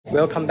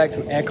Welcome back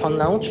to Aircon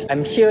Lounge.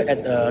 I'm here at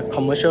a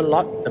commercial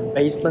lot, the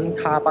basement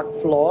car park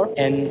floor,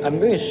 and I'm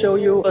going to show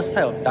you first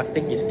type of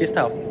ducting is this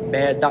type of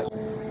bare duct.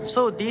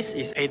 So this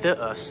is either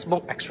a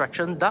smoke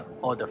extraction duct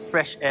or the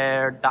fresh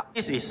air duct.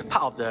 This is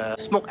part of the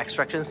smoke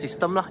extraction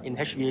system in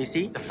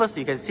HVAC. The first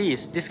you can see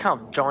is this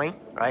kind of joint,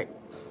 right?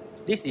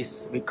 This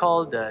is we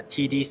call the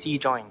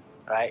TDC joint,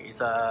 right? It's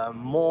a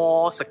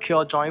more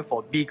secure joint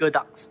for bigger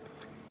ducts.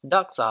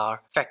 Ducts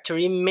are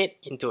factory made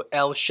into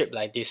L shape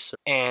like this,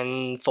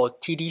 and for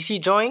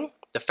TDC joint,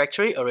 the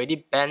factory already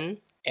bent,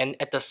 and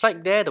at the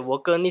side there, the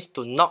worker needs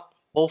to knock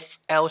both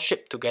L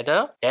shape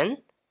together. Then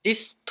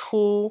these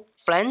two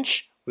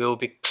flange will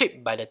be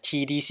clipped by the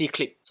TDC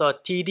clip. So a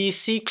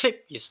TDC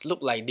clip is look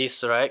like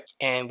this, right?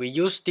 And we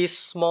use this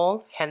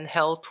small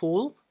handheld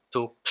tool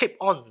to clip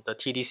on the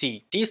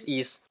TDC. This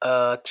is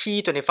a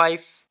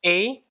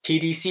T25A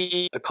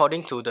TDC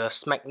according to the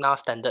SMACNA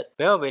standard.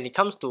 Well, when it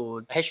comes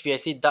to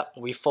HVAC duct,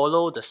 we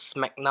follow the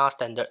SMACNA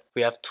standard.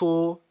 We have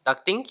two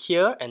ducting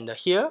here and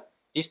here,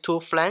 these two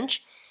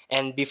flange.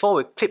 And before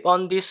we clip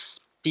on this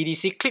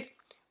TDC clip,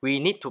 we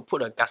need to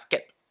put a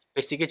gasket.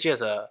 Basically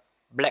just a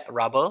black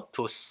rubber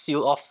to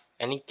seal off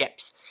any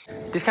gaps.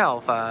 This kind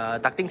of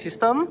ducting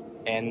system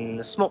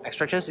and smoke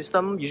extraction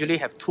system usually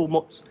have two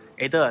modes,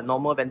 either a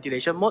normal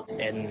ventilation mode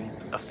and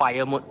a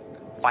fire mode.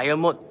 Fire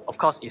mode, of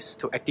course, is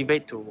to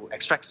activate to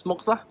extract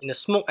smokes. In the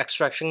smoke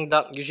extraction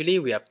duct, usually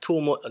we have two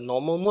modes, a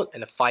normal mode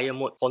and a fire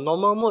mode. For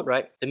normal mode,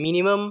 right, the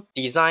minimum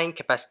design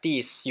capacity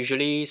is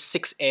usually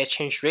 6 air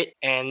change rate,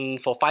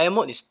 and for fire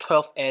mode is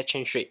 12 air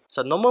change rate.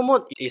 So normal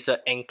mode is an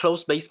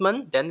enclosed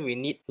basement, then we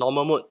need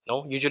normal mode.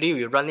 Usually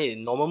we run it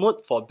in normal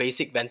mode for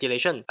basic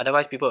ventilation,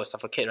 otherwise people will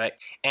suffocate, right?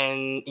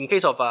 And in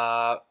case of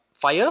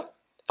fire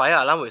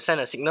alarm will send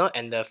a signal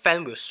and the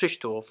fan will switch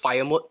to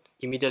fire mode,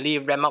 immediately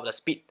ramp up the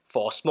speed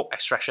for smoke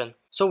extraction.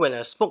 So when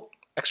a smoke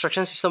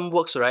extraction system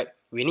works, right,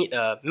 we need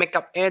a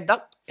makeup air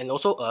duct and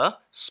also a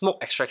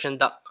smoke extraction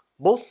duct.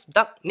 Both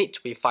ducts need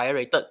to be fire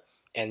rated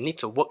and need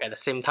to work at the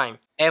same time.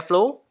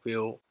 Airflow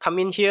will come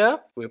in here,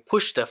 will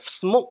push the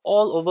smoke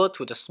all over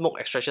to the smoke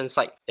extraction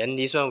site. Then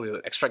this one will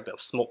extract the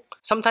smoke.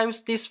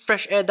 Sometimes this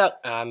fresh air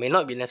duct may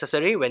not be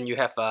necessary when you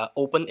have an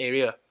open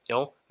area.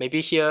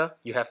 Maybe here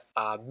you have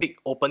a big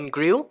open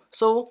grill,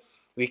 so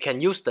we can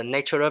use the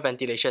natural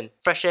ventilation.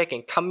 Fresh air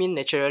can come in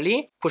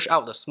naturally, push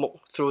out the smoke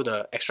through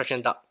the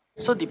extraction duct.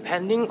 So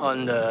depending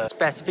on the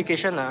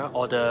specification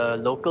or the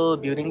local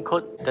building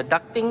code, the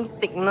ducting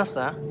thickness,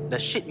 the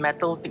sheet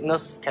metal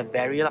thickness can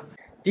vary.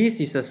 This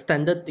is the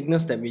standard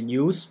thickness that we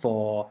use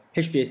for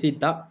HVAC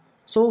duct.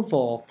 So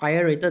for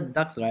fire rated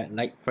ducts, right,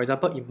 like for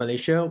example in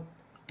Malaysia,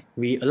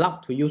 we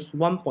allowed to use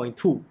 1.2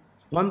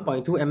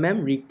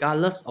 mm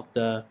regardless of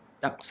the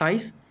duct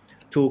size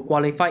to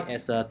qualify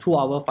as a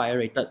 2-hour fire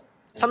rated.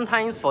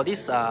 Sometimes for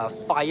these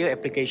fire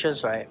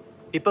applications, right,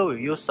 people will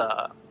use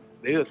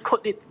we will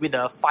coat it with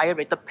a fire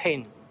rated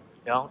paint.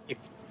 If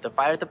the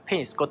fire rated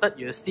paint is coated,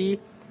 you'll see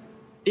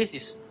this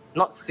is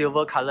not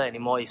silver color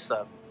anymore, it's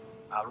a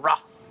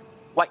rough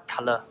white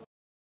color.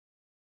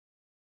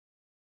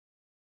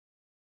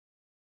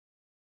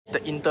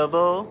 The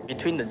interval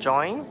between the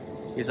joint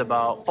is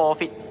about 4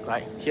 feet,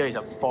 right? Here is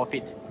 4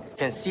 feet. You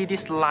can see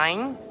this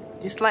line.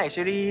 This line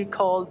actually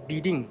called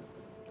beading.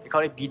 They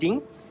call it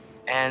beading,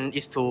 and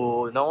it's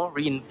to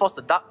reinforce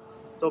the duct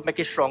to make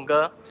it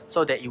stronger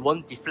so that it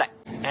won't deflect.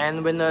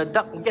 And when the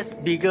duct gets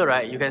bigger,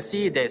 right, you can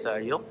see there's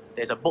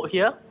a bolt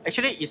here.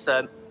 Actually, it's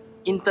an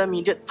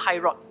intermediate tie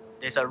rod.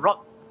 There's a rod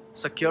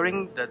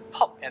securing the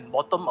top and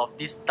bottom of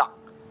this duct.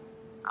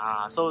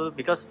 So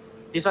because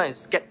this one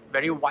is get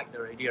very wide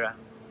already, right?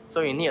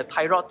 So you need a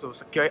tie rod to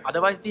secure it.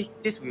 Otherwise,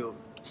 this will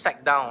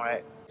sag down,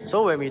 right?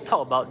 So when we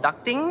talk about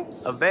ducting,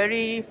 a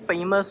very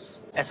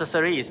famous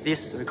accessory is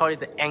this. We call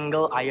it the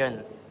angle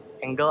iron.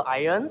 Angle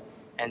iron,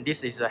 and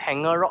this is a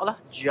hanger rod,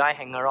 GI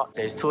hanger rod.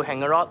 There's two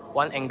hanger rod,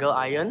 one angle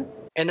iron.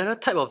 Another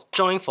type of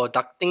joint for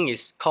ducting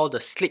is called the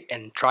slip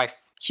and drive.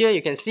 Here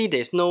you can see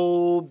there's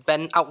no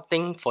bend out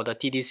thing for the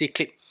TDC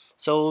clip.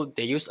 So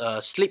they use a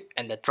slip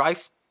and the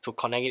drive to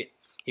connect it.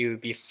 It will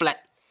be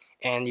flat.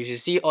 And you should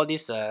see all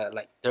this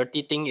like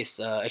dirty thing is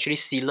actually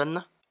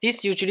sealant.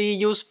 This usually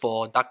used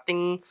for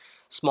ducting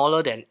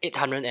smaller than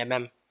 800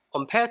 mm.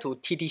 Compared to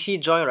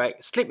TDC joint,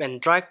 right, slip and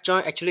drive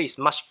joint actually is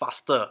much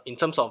faster in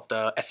terms of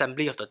the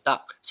assembly of the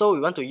duct. So we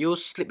want to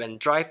use slip and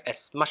drive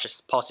as much as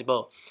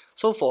possible.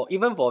 So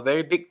even for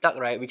very big duct,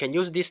 right, we can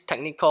use this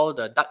technique called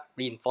the duct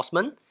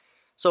reinforcement.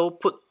 So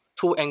put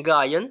two angle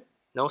iron,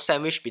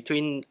 sandwich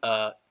between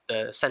the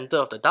center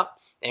of the duct,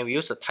 and we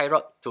use a tie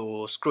rod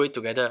to screw it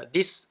together.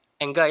 This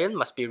angle iron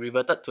must be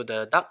reverted to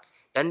the duct,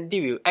 then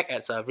it will act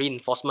as a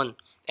reinforcement.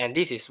 And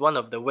this is one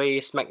of the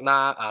ways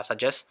SMACNA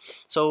suggests.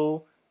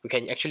 So we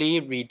can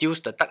actually reduce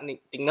the duct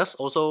thickness.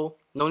 Also,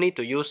 no need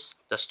to use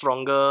the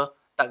stronger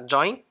duct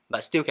joint,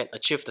 but still can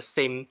achieve the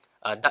same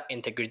duct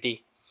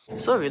integrity.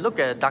 So if we look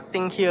at the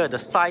ducting here, the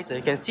size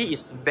you can see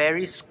is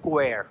very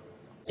square.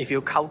 If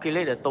you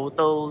calculate the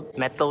total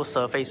metal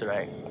surface,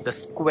 right, the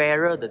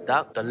squarer the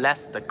duct, the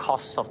less the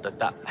cost of the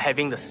duct,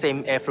 having the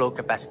same airflow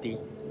capacity.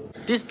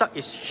 this duct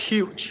is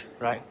huge,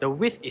 right? The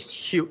width is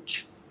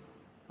huge,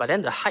 but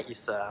then the height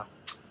is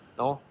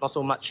no, not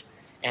so much.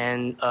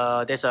 And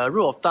there's a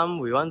rule of thumb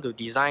we want to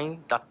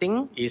design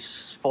ducting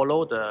is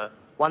follow the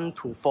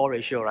 1:4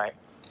 ratio, right?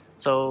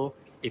 So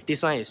if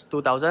this one is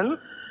 2000,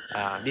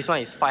 this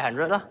one is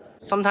 500 lah.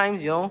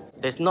 Sometimes, you know,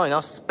 there's not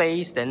enough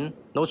space, then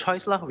no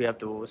choice lah. We have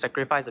to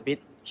sacrifice a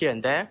bit here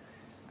and there.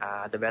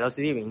 The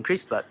velocity will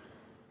increase, but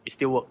it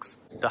still works.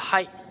 The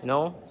height, you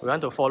know, we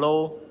want to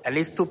follow at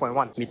least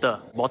 2.1 meter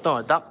bottom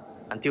of the duct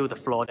until the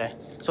floor there,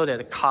 so that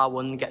the car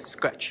won't get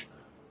scratched.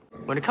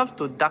 When it comes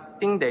to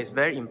ducting, that is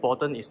very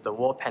important is the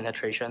wall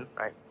penetration,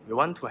 right? We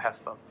want to have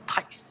a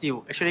tight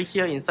seal. Actually,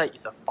 here inside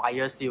is a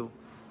fire seal,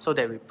 so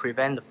that we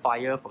prevent the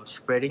fire from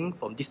spreading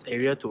from this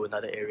area to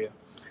another area.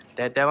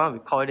 That one we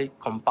call it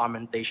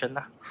compartmentation,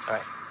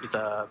 right? It's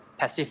a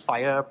passive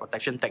fire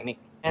protection technique.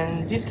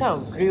 And this kind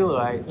of grill,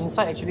 right?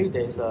 Inside actually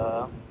there's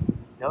a,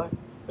 you know,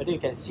 whether you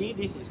can see,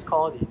 this is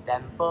called the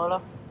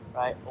damper,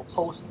 right?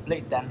 Opposed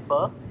blade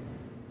damper.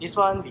 This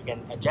one we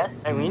can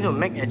adjust, and we need to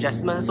make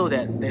adjustments so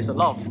that there's a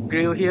lot of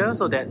grill here,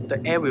 so that the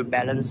air will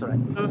balance, right?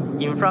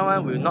 In front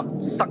one will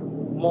not suck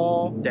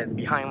more than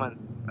behind one,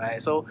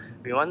 right? So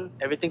we want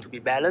everything to be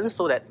balanced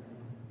so that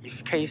in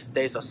case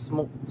there's a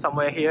smoke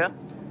somewhere here,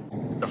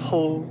 the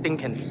whole thing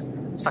can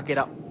suck it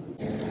up.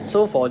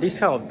 So for this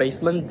kind of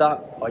basement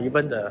duct or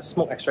even the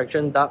smoke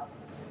extraction duct,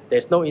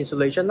 there's no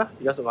insulation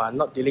because we are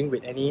not dealing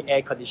with any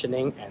air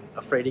conditioning and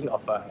afraid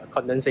of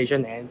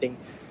condensation and anything.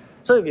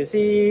 So if you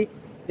see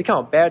this kind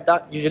of bare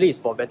duct, usually it's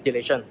for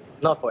ventilation,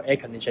 not for air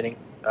conditioning,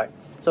 right?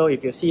 So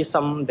if you see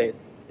some that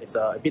is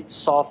a bit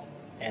soft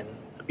and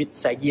a bit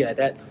saggy like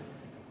that,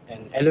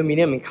 and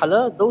aluminium in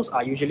color, those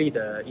are usually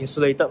the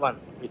insulated one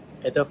with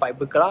either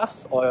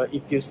fiberglass, or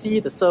if you see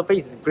the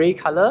surface is gray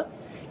color,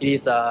 it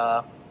is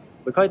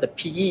we call it the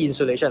PE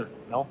insulation,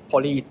 you know,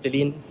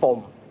 polyethylene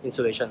foam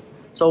insulation.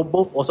 So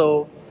both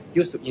also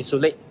used to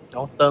insulate, you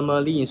know,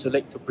 thermally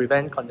insulate to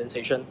prevent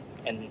condensation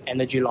and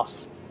energy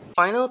loss.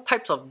 Final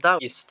types of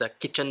duct is the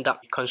kitchen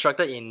duct,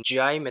 constructed in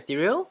GI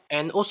material,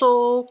 and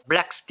also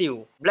black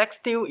steel. Black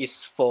steel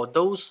is for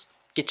those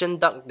kitchen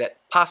duct that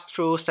pass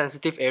through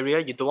sensitive area.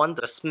 You don't want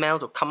the smell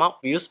to come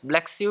out. We use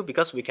black steel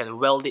because we can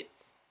weld it.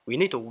 We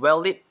need to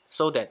weld it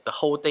so that the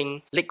whole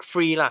thing leak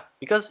free lah.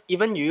 Because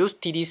even you use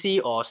TDC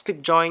or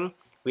slip joint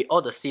with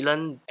all the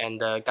sealant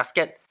and the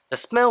gasket, the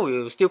smell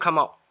will still come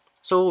out.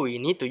 So we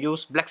need to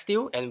use black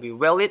steel and we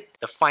weld it.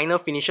 The final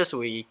finishes,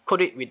 we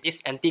coat it with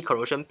this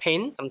anti-corrosion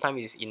paint.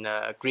 Sometimes it's in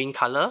a green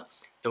color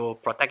to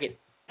protect it.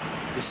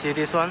 You see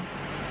this one?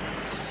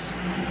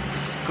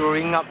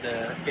 Screwing up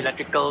the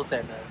electricals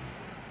and the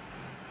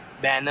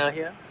banner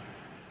here.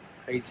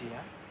 Crazy,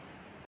 huh?